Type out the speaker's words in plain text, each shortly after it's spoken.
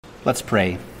Let's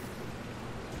pray.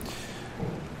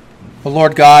 O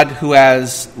Lord God, who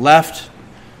has left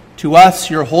to us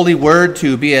your holy word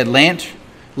to be a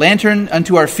lantern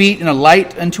unto our feet and a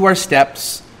light unto our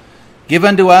steps, give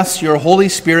unto us your Holy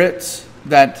Spirit,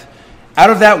 that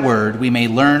out of that word we may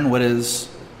learn what is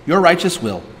your righteous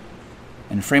will,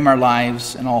 and frame our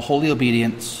lives in all holy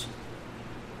obedience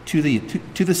to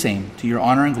the same, to your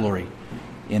honor and glory,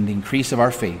 in the increase of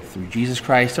our faith, through Jesus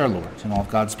Christ our Lord. And all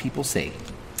God's people say,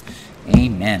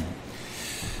 Amen.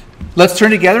 Let's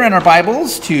turn together in our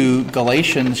Bibles to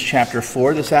Galatians chapter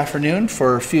 4 this afternoon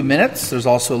for a few minutes. There's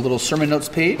also a little sermon notes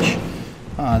page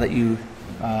that you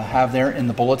have there in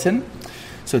the bulletin.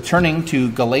 So turning to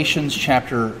Galatians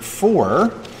chapter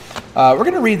 4, we're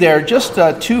going to read there just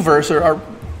two verses, or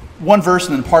one verse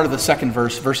and then part of the second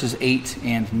verse, verses 8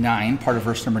 and 9, part of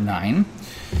verse number 9,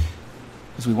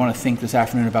 because we want to think this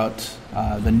afternoon about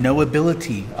the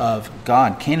knowability of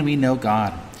God. Can we know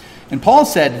God? And Paul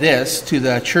said this to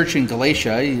the church in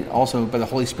Galatia, he also by the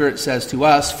Holy Spirit says to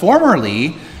us,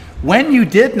 "Formerly, when you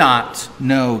did not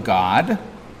know God,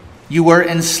 you were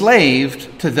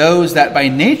enslaved to those that by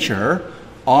nature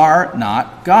are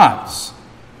not God's."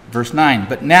 Verse 9,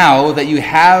 "But now that you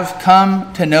have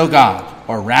come to know God,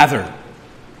 or rather,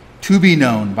 to be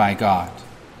known by God,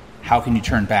 how can you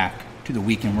turn back to the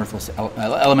weak and worthless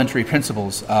elementary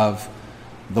principles of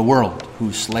the world,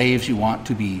 whose slaves you want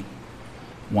to be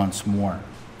once more?"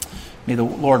 May the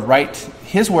Lord write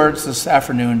his words this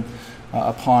afternoon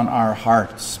upon our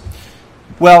hearts.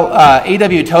 Well,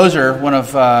 A.W. Tozer, one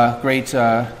of great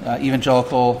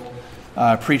evangelical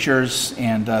preachers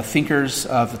and thinkers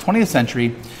of the 20th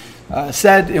century,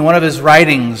 said in one of his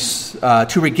writings,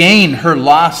 to regain her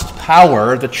lost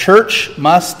power, the church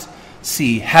must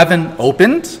see heaven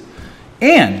opened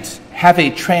and have a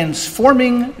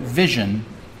transforming vision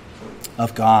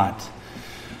of God.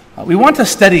 We want to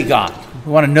study God.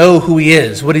 We want to know who he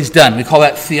is, what he's done. We call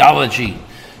that theology,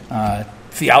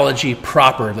 theology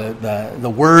proper, the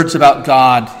words about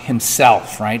God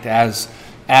himself, right, as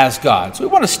God. So we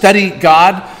want to study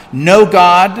God, know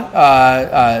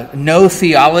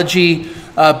theology.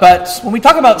 But when we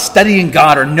talk about studying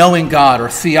God or knowing God or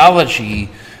theology,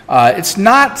 it's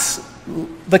not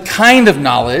the kind of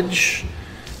knowledge,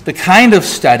 the kind of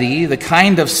study, the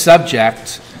kind of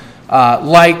subject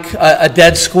like a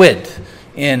dead squid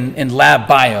in lab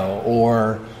bio,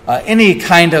 or any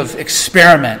kind of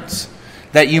experiment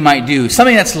that you might do.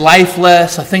 Something that's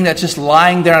lifeless, a thing that's just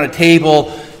lying there on a table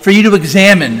for you to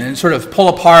examine and sort of pull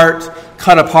apart,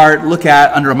 cut apart, look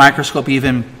at under a microscope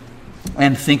even,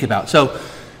 and think about. So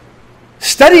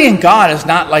studying God is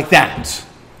not like that.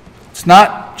 It's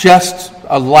not just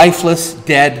a lifeless,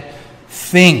 dead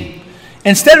thing.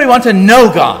 Instead, we want to know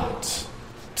God.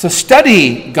 To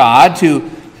study God, to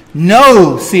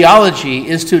know theology,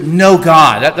 is to know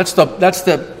God. That's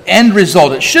the end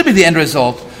result. It should be the end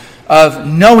result of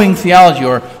knowing theology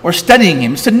or studying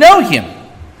him. It's to know him.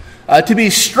 To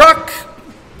be struck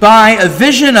by a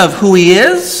vision of who he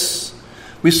is.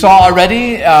 We saw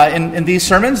already in these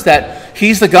sermons that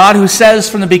he's the God who says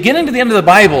from the beginning to the end of the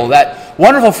Bible that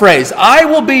wonderful phrase, "I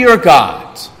will be your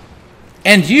God,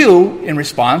 and you, in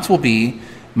response, will be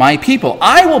my people."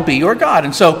 I will be your God.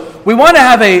 And so we want to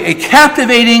have a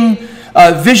captivating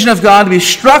vision of God, to be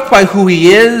struck by who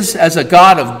he is as a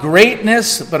God of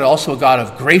greatness, but also a God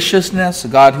of graciousness, a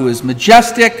God who is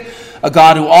majestic, a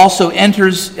God who also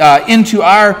enters into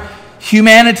our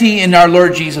humanity in our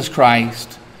Lord Jesus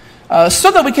Christ,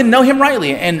 so that we can know him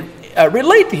rightly and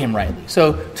relate to him rightly.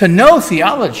 So to know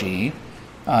theology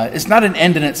is not an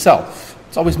end in itself.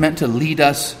 It's always meant to lead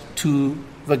us to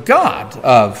the God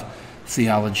of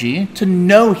theology, to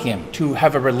know him, to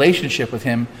have a relationship with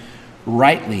him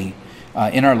rightly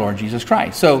in our Lord Jesus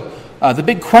Christ. So the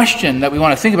big question that we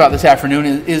want to think about this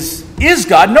afternoon is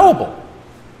God knowable?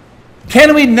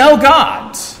 Can we know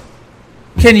God?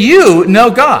 Can you know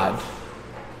God?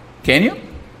 Can you?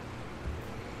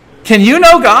 Can you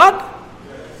know God?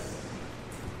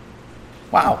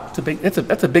 Wow,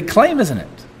 that's a big claim, isn't it?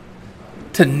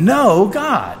 To know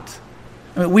God.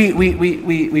 I mean,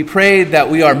 we prayed that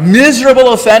we are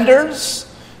miserable offenders,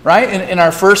 right? In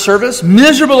our first service,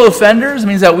 miserable offenders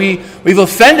means that we've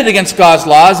offended against God's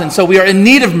laws, and so we are in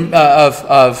need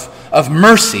of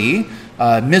mercy.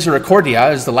 Misericordia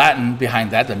is the Latin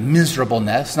behind that, the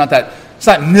miserableness. It's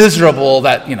not miserable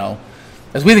that,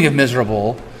 as we think of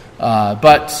miserable,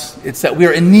 but it's that we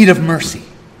are in need of mercy.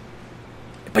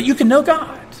 But you can know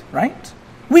God, right?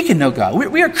 We can know God.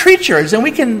 We are creatures, and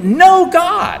we can know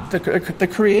God, the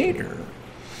Creator.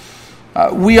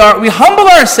 We humble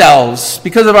ourselves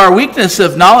because of our weakness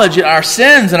of knowledge, our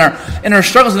sins, and our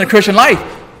struggles in the Christian life.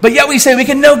 but yet we say we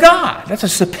can know God. That's a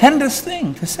stupendous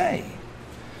thing to say.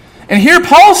 And here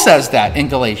Paul says that in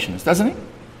Galatians, doesn't he?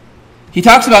 He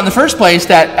talks about in the first place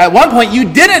that at one point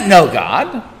you didn't know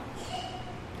God.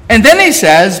 And then he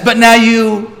says, but now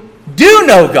you do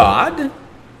know God.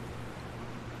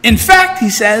 In fact, he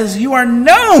says, you are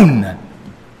known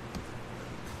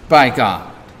by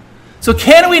God. So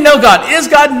can we know God? Is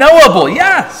God knowable?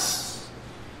 Yes.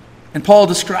 And Paul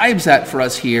describes that for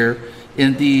us here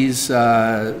in this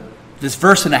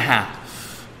verse and a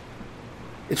half.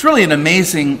 It's really an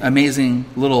amazing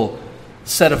little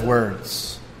set of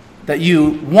words. That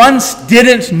you once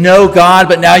didn't know God,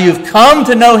 but now you've come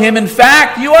to know him. In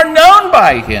fact, you are known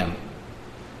by him.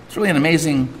 It's really an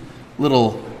amazing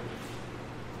little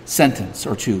sentence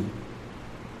or two.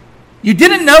 You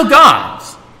didn't know God,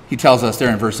 he tells us there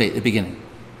in verse 8 at the beginning.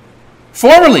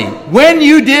 Formerly, when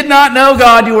you did not know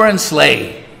God, you were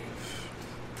enslaved.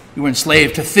 You were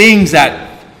enslaved to things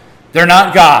that they're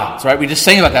not God's, right? We just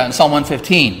sang about that in Psalm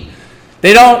 115.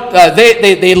 They don't.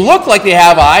 They look like they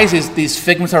have eyes. These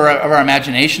figments of our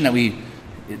imagination that we,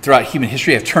 throughout human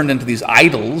history, have turned into these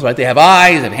idols. Right? They have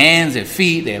eyes, they have hands, they have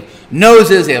feet, they have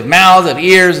noses, they have mouths, they have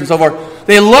ears, and so forth.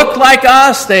 They look like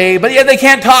us. But yet they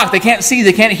can't talk, they can't see,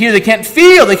 they can't hear, they can't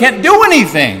feel, they can't do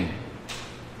anything.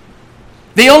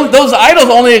 Those idols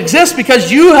only exist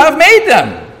because you have made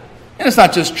them. And it's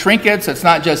not just trinkets. It's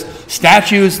not just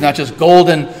statues. It's not just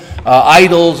golden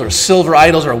idols or silver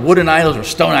idols or wooden idols or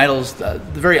stone idols. The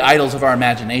very idols of our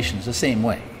imagination is the same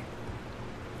way.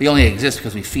 They only exist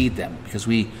because we feed them, because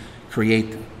we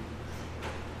create them.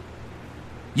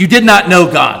 You did not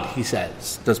know God, he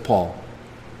says, does Paul,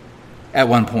 at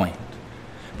one point.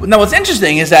 Now what's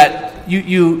interesting is that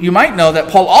you might know that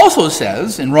Paul also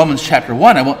says in Romans chapter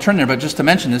 1, I won't turn there, but just to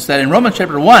mention this, that in Romans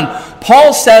chapter 1,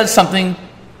 Paul says something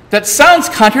that sounds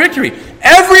contradictory.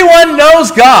 Everyone knows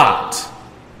God.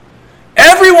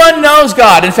 Everyone knows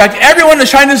God. In fact, everyone is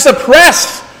trying to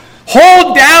suppress,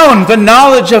 hold down the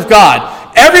knowledge of God.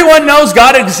 Everyone knows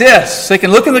God exists. They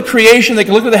can look in the creation, they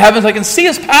can look at the heavens, they can see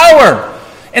his power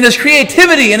and his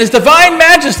creativity and his divine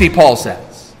majesty, Paul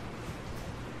says.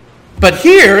 But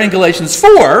here in Galatians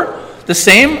 4, the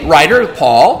same writer,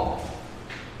 Paul,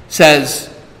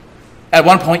 says, at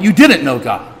one point, you didn't know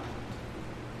God.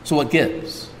 So what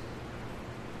gives?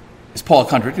 Is Paul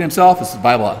contradicting himself? Is the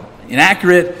Bible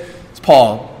inaccurate? Is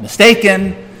Paul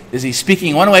mistaken? Is he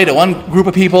speaking one way to one group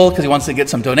of people because he wants to get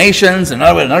some donations, and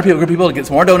another way to another group of people to get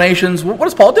some more donations? What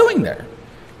is Paul doing there?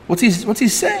 What's he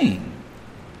saying?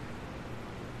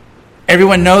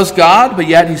 Everyone knows God, but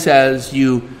yet he says,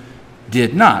 you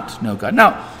did not know God.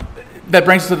 Now, that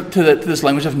brings us to this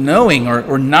language of knowing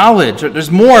or knowledge.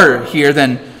 There's more here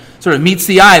than sort of meets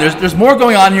the eye. There's more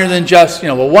going on here than just,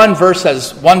 one verse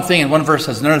says one thing and one verse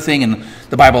says another thing, and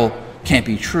the Bible can't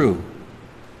be true.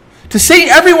 To say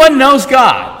everyone knows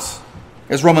God,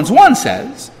 as Romans 1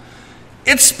 says,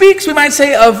 it speaks, we might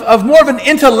say, of more of an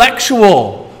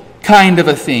intellectual kind of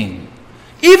a thing.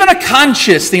 Even a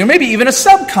conscious thing, or maybe even a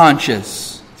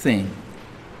subconscious thing.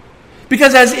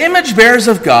 Because as image bearers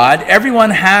of God, everyone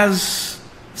has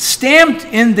stamped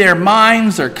in their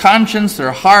minds, their conscience,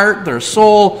 their heart, their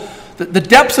soul, the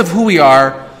depths of who we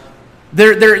are,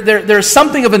 there's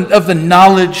something of the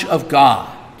knowledge of God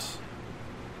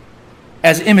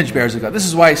as image bearers of God. This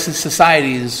is why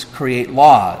societies create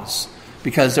laws,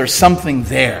 because there's something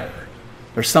there.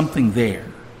 There's something there.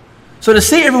 So to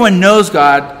say everyone knows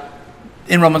God,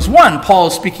 in Romans 1, Paul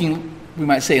is speaking, we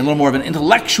might say, in a little more of an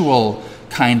intellectual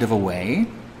kind of a way.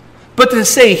 But to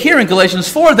say here in Galatians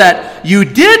 4 that you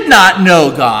did not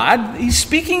know God, he's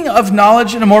speaking of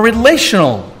knowledge in a more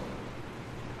relational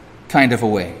kind of a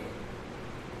way.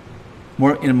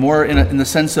 More in the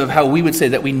sense of how we would say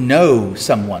that we know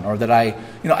someone, or that I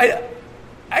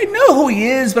know who he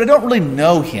is, but I don't really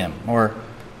know him. Or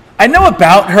I know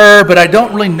about her, but I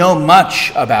don't really know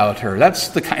much about her. That's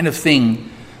the kind of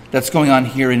thing that's going on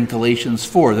here in Galatians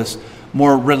 4, this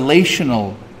more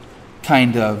relational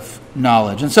kind of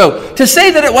knowledge. And so to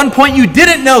say that at one point you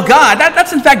didn't know God,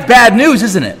 that's in fact bad news,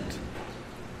 isn't it?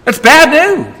 That's bad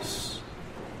news.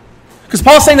 Because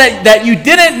Paul's saying that you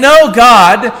didn't know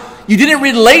God, you didn't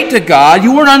relate to God,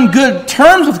 you weren't on good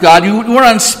terms with God, you weren't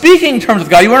on speaking terms with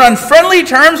God, you weren't on friendly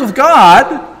terms with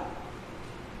God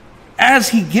as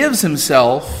he gives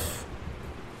himself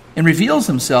and reveals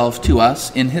himself to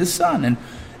us in his Son. And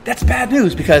that's bad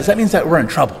news, because that means that we're in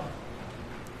trouble.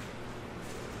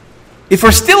 If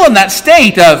we're still in that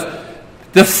state of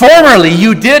the formerly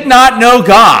you did not know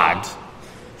God,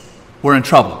 we're in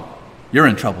trouble. You're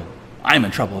in trouble. I'm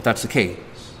in trouble if that's the case.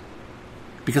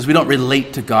 Because we don't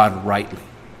relate to God rightly.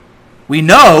 We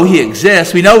know he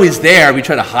exists. We know he's there. We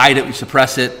try to hide it. We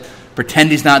suppress it. Pretend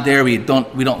he's not there. We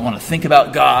don't want to think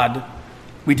about God.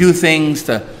 We do things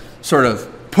to sort of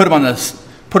put him on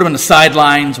the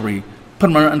sidelines. Or we put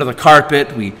him under the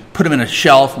carpet. We put him in a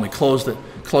shelf, and we close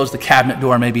the cabinet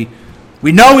door. Maybe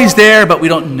we know he's there, but we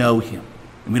don't know him,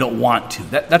 and we don't want to.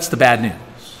 That's the bad news.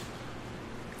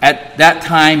 At that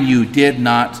time, you did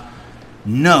not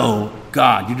know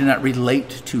God. You did not relate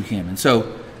to him. And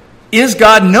so, is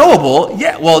God knowable?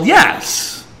 Yeah, well,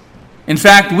 yes. In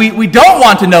fact, we don't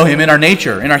want to know him in our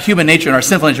nature, in our human nature, in our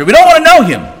sinful nature. We don't want to know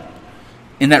him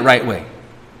in that right way.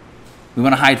 We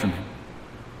want to hide from him.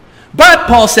 But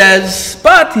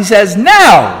he says,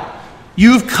 now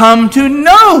you've come to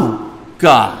know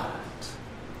God.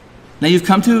 Now you've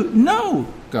come to know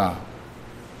God.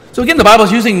 So again, the Bible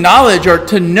is using knowledge or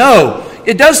to know.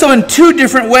 It does so in two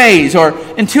different ways, or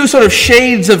in two sort of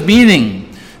shades of meaning.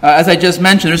 As I just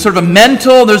mentioned, there's sort of a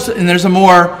mental, and there's a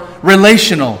more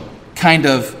relational kind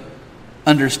of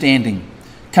understanding,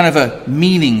 kind of a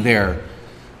meaning there.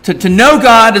 To know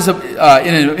God is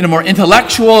in a more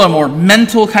intellectual, a more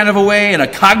mental kind of a way, in a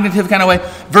cognitive kind of way,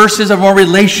 versus a more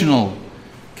relational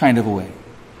kind of a way.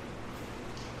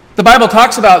 The Bible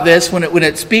talks about this when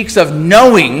it speaks of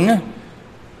knowing, and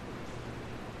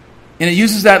it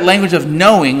uses that language of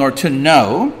knowing or to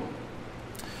know.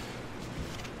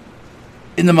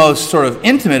 In the most sort of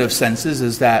intimate of senses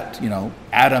is that,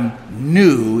 Adam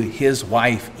knew his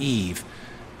wife Eve,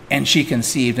 and she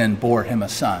conceived and bore him a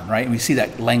son, right? And we see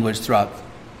that language throughout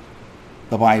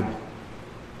the Bible.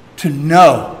 To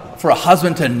know, for a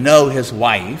husband to know his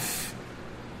wife,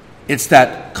 it's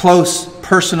that close,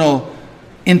 personal,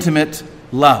 intimate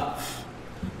love.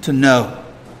 To know.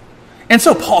 And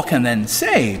so Paul can then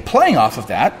say, playing off of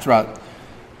that throughout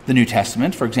the New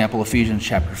Testament, for example, Ephesians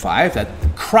chapter 5, that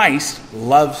Christ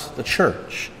loves the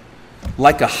church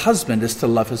like a husband is to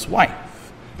love his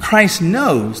wife. Christ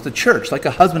knows the church like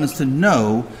a husband is to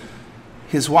know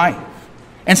his wife.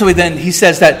 And so he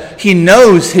says that he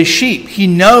knows his sheep. He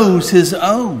knows his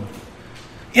own.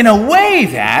 In a way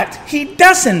that he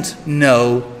doesn't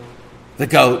know the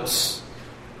goats,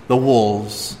 the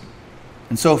wolves,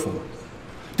 and so forth.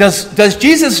 Does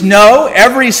Jesus know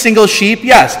every single sheep?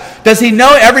 Yes. Does he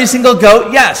know every single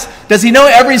goat? Yes. Does he know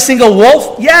every single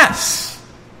wolf? Yes.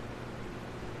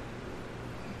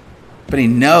 But he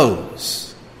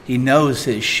knows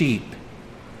his sheep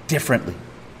differently.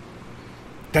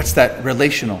 That's that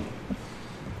relational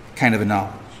kind of a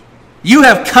knowledge. You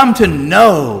have come to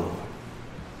know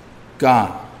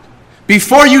God.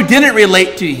 Before you didn't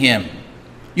relate to him.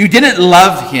 You didn't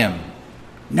love him.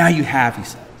 Now you have, he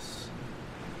says.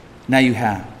 Now you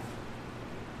have.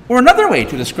 Or another way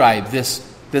to describe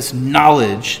this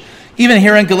knowledge, even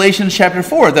here in Galatians chapter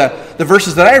 4, the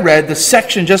verses that I read, the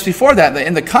section just before that,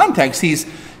 in the context,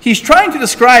 he's trying to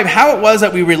describe how it was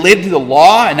that we related to the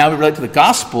law and now we relate to the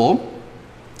gospel.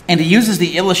 And he uses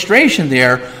the illustration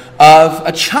there of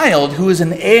a child who is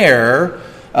an heir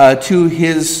to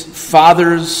his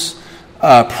father's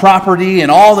property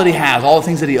and all that he has, all the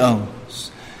things that he owns.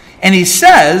 And he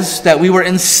says that we were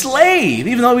enslaved,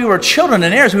 even though we were children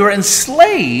and heirs, we were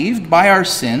enslaved by our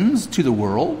sins to the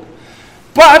world.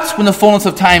 But when the fullness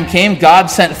of time came,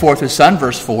 God sent forth his Son,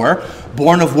 verse 4,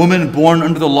 born of woman, born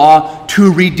under the law,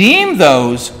 to redeem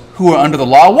those who are under the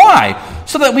law. Why?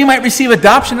 So that we might receive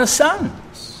adoption as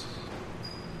sons.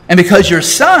 And because you're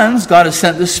sons, God has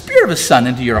sent the Spirit of his Son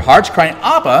into your hearts, crying,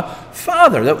 Abba,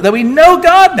 Father, that we know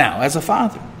God now as a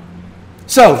Father.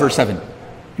 So, verse 7,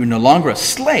 you're no longer a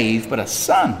slave, but a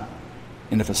son.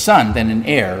 And if a son, then an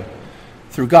heir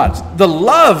through God. The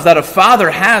love that a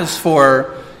father has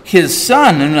for his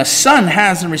son and a son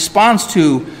has in response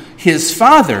to his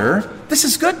father, this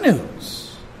is good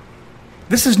news.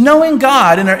 This is knowing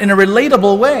God in a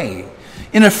relatable way,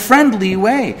 in a friendly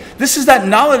way. This is that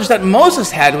knowledge that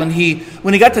Moses had when he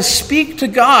got to speak to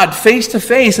God face to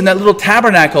face in that little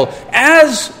tabernacle,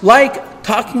 as like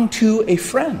talking to a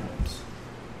friend.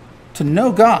 To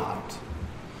know God.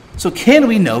 So can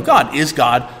we know God? Is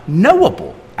God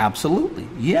knowable? Absolutely,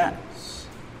 yes.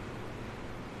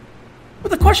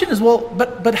 But the question is,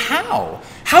 but how?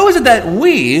 How is it that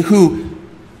we who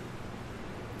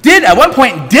did at one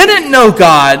point didn't know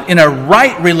God in a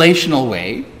right relational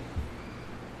way,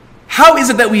 how is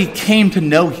it that we came to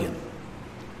know him?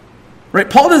 Right?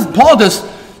 Paul just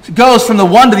goes from the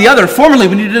one to the other. Formerly,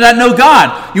 when you did not know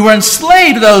God, you were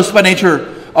enslaved to those who by nature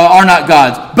are not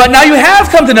God's. But now you have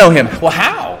come to know him. Well,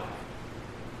 how?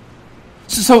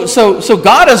 So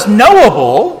God is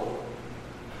knowable,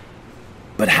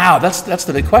 but how? That's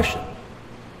the big question.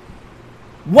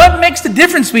 What makes the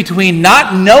difference between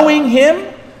not knowing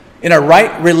him in a right,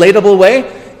 relatable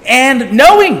way, and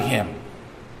knowing him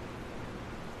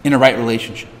in a right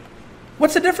relationship.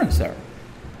 What's the difference there?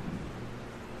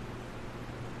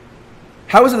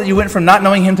 How is it that you went from not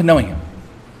knowing him to knowing him?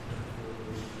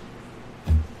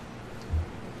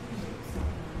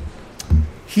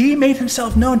 He made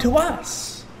himself known to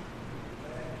us.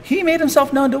 He made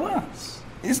himself known to us.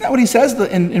 Isn't that what he says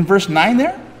in verse 9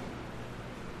 there?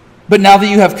 But now that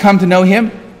you have come to know him,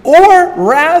 or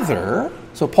rather,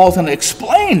 so Paul's going to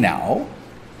explain now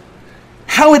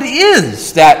how it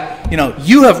is that,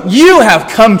 you have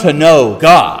come to know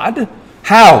God.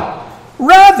 How?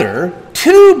 Rather,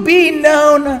 to be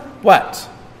known what?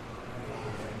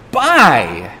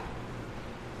 By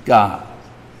God.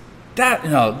 That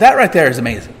right there is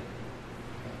amazing.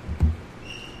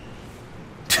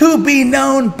 To be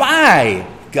known by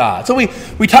God. So we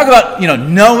talk about,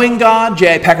 knowing God.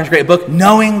 J.I. Packer's great book,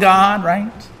 Knowing God,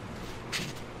 right?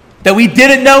 That we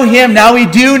didn't know him, now we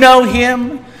do know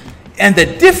him. And the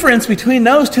difference between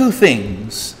those two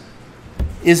things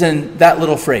is in that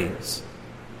little phrase,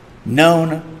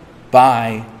 known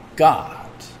by God.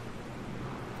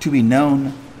 To be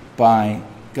known by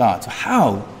God. So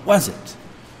how was it?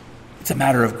 It's a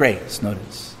matter of grace,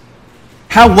 notice.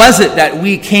 How was it that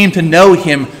we came to know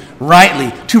him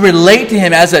rightly, to relate to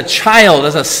him as a child,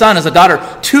 as a son, as a daughter,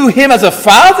 to him as a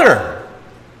father?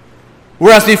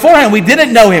 Whereas beforehand we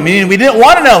didn't know him, meaning we didn't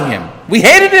want to know him. We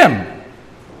hated him.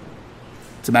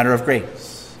 It's a matter of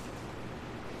grace.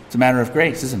 It's a matter of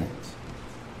grace, isn't it?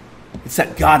 It's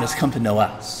that God has come to know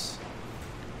us.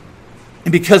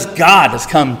 And because God has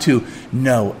come to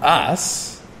know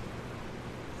us,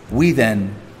 we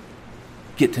then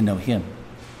get to know him.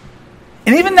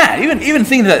 And even that, even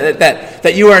thinking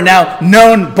that you are now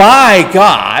known by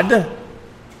God,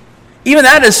 even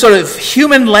that is sort of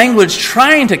human language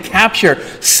trying to capture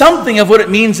something of what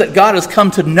it means that God has come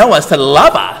to know us, to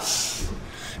love us.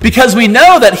 Because we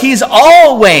know that he's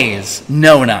always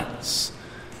known us.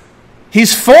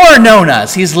 He's foreknown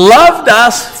us. He's loved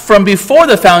us from before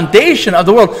the foundation of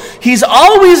the world. He's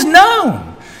always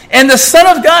known. And the Son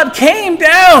of God came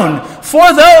down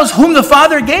for those whom the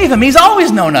Father gave him. He's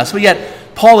always known us. But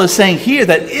yet, Paul is saying here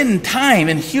that in time,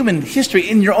 in human history,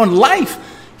 in your own life,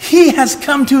 he has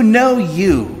come to know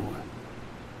you.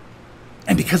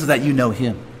 And because of that, you know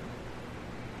him.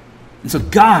 And so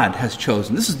God has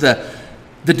chosen. This is the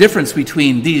difference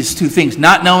between these two things,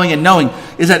 not knowing and knowing,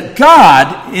 is that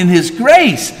God, in his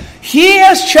grace, he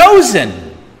has chosen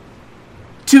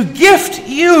to gift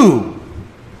you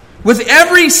with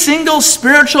every single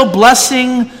spiritual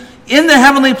blessing in the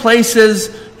heavenly places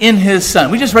in his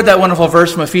Son. We just read that wonderful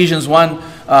verse from Ephesians 1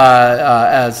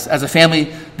 as a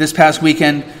family this past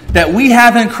weekend, that we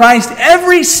have in Christ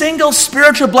every single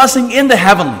spiritual blessing in the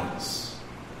heavenlies.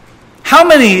 How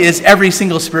many is every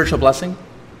single spiritual blessing?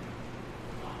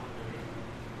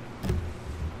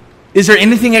 Is there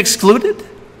anything excluded?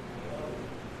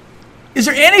 Is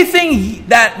there anything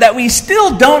that we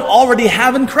still don't already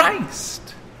have in Christ?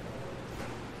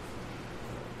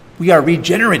 We are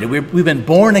regenerated. We've been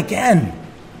born again.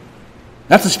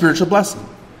 That's a spiritual blessing.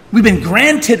 We've been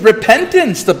granted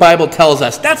repentance, the Bible tells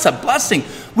us. That's a blessing.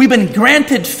 We've been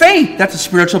granted faith. That's a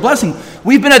spiritual blessing.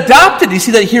 We've been adopted. You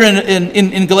see that here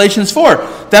in Galatians 4.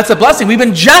 That's a blessing. We've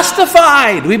been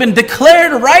justified. We've been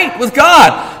declared right with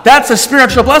God. That's a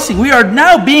spiritual blessing. We are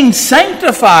now being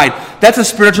sanctified. That's a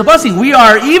spiritual blessing. We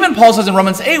are, even Paul says in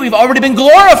Romans 8, we've already been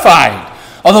glorified.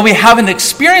 Although we haven't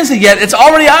experienced it yet, it's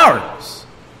already ours.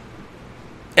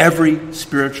 Every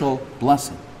spiritual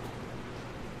blessing.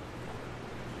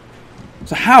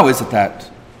 So how is it that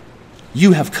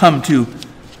you have come to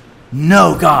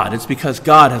know God? It's because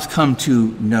God has come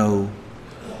to know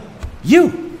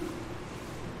you.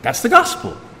 That's the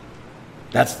gospel.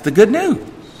 That's the good news.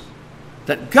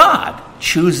 That God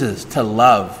chooses to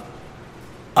love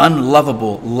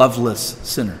unlovable, loveless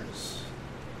sinners.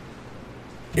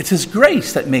 It's his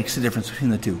grace that makes the difference between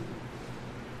the two.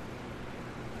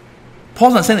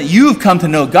 Paul's not saying that you've come to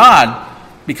know God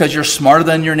because you're smarter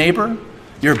than your neighbor.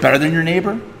 You're better than your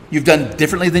neighbor. You've done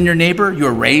differently than your neighbor. You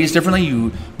were raised differently. You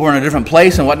were born in a different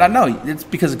place and whatnot. No, it's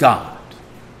because of God.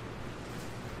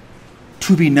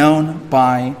 To be known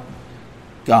by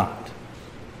God.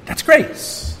 That's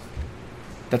grace.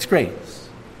 That's grace.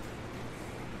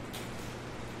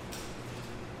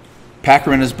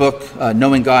 Packer in his book,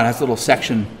 Knowing God, has a little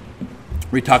section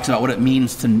where he talks about what it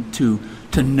means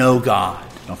to know God.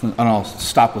 And I'll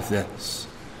stop with this.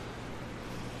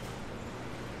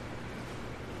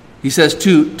 He says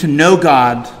to know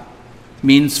God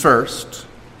means first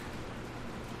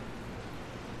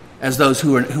as those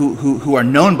who are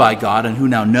known by God and who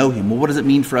now know him. Well, what does it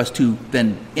mean for us to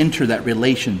then enter that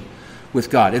relation with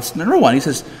God? It's number one, he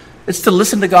says, it's to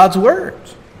listen to God's word.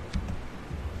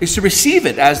 It's to receive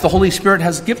it as the Holy Spirit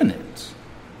has given it.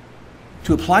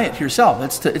 To apply it to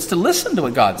yourself. It's to listen to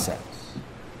what God says.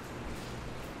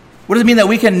 What does it mean that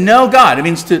we can know God? It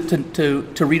means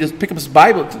to read, pick up his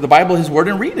Bible, the Bible, his word,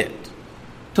 and read it.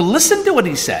 To listen to what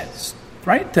he says,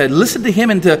 right? To listen to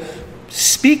him and to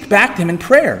speak back to him in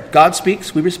prayer. God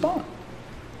speaks, we respond.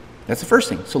 That's the first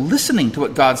thing. So listening to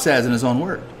what God says in his own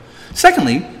word.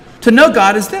 Secondly, to know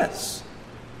God is this.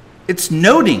 It's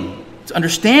noting, it's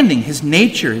understanding his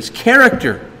nature, his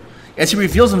character, as he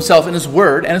reveals himself in his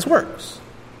word and his works.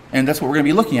 And that's what we're going to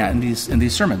be looking at in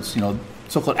these sermons,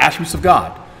 so-called attributes of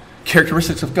God,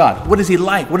 characteristics of God. What is he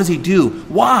like? What does he do?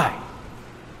 Why?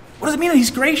 What does it mean that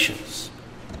he's gracious?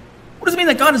 What does it mean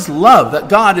that God is love, that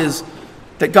God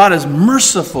is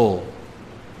merciful,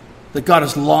 that God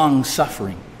is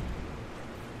long-suffering,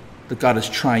 that God is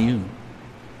triune?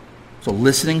 So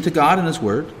listening to God and his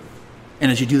word,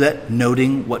 and as you do that,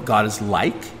 noting what God is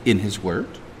like in his word.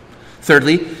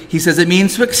 Thirdly, he says it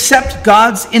means to accept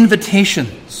God's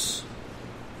invitations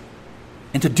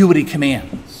and to do what he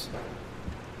commands.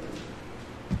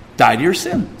 Die to your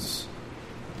sins.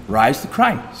 Rise to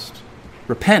Christ.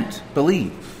 Repent.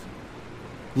 Believe.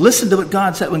 Listen to what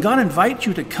God said. When God invites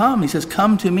you to come, he says,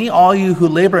 come to me, all you who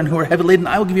labor and who are heavy laden,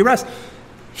 I will give you rest.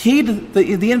 Heed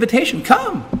the invitation.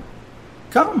 Come.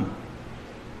 Come.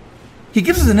 He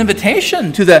gives us an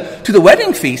invitation to the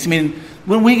wedding feast. I mean,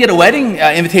 when we get a wedding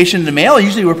invitation in the mail,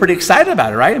 usually we're pretty excited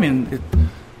about it, right? I mean,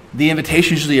 the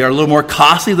invitations usually are a little more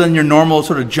costly than your normal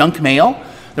sort of junk mail.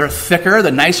 They're thicker,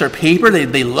 they're nicer paper,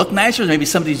 they look nicer. Maybe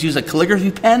somebody's used a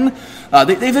calligraphy pen.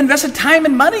 They've invested time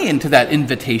and money into that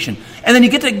invitation. And then you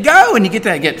get to go and you get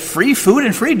to get free food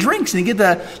and free drinks and you get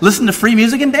to listen to free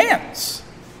music and dance,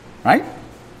 right?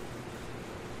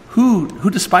 Who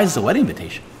despises a wedding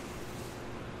invitation?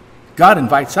 God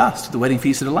invites us to the wedding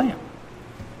feast of the Lamb.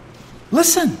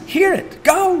 Listen, hear it,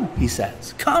 go, he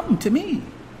says. Come to me.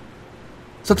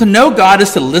 So to know God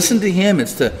is to listen to him.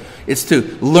 It's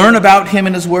to learn about him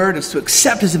and his word. It's to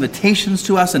accept his invitations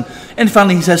to us. And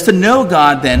finally, he says to know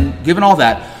God then, given all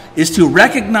that, is to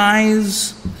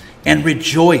recognize and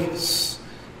rejoice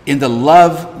in the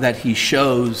love that he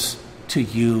shows to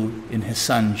you in his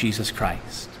Son, Jesus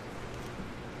Christ.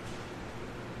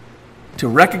 To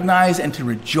recognize and to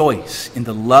rejoice in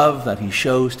the love that he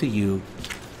shows to you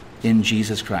in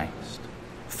Jesus Christ.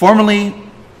 Formerly,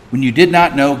 when you did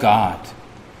not know God,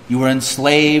 you were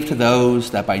enslaved to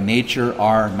those that by nature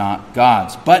are not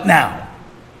God's. But now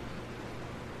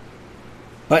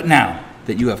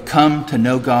that you have come to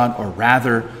know God, or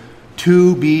rather,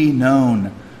 to be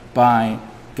known by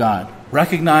God,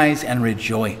 recognize and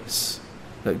rejoice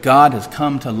that God has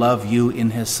come to love you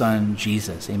in his Son,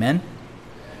 Jesus. Amen?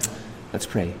 Let's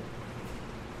pray.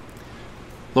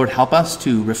 Lord, help us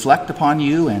to reflect upon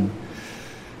you and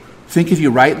think of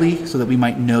you rightly so that we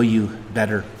might know you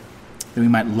better, that we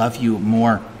might love you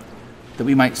more, that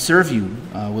we might serve you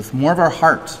with more of our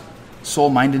heart, soul,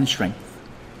 mind, and strength.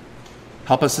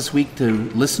 Help us this week to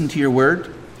listen to your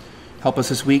word. Help us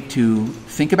this week to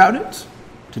think about it,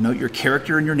 to note your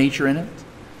character and your nature in it.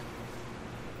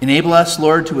 Enable us,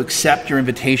 Lord, to accept your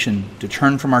invitation, to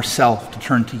turn from ourself, to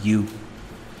turn to you.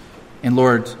 And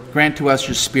Lord, grant to us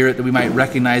your Spirit that we might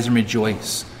recognize and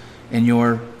rejoice in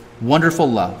your wonderful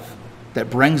love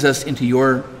that brings us into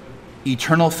your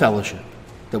eternal fellowship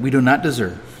that we do not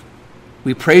deserve.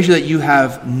 We praise you that you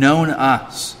have known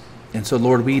us. And so,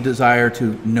 Lord, we desire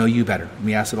to know you better.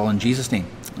 We ask it all in Jesus' name.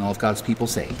 And all of God's people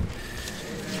say,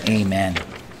 amen.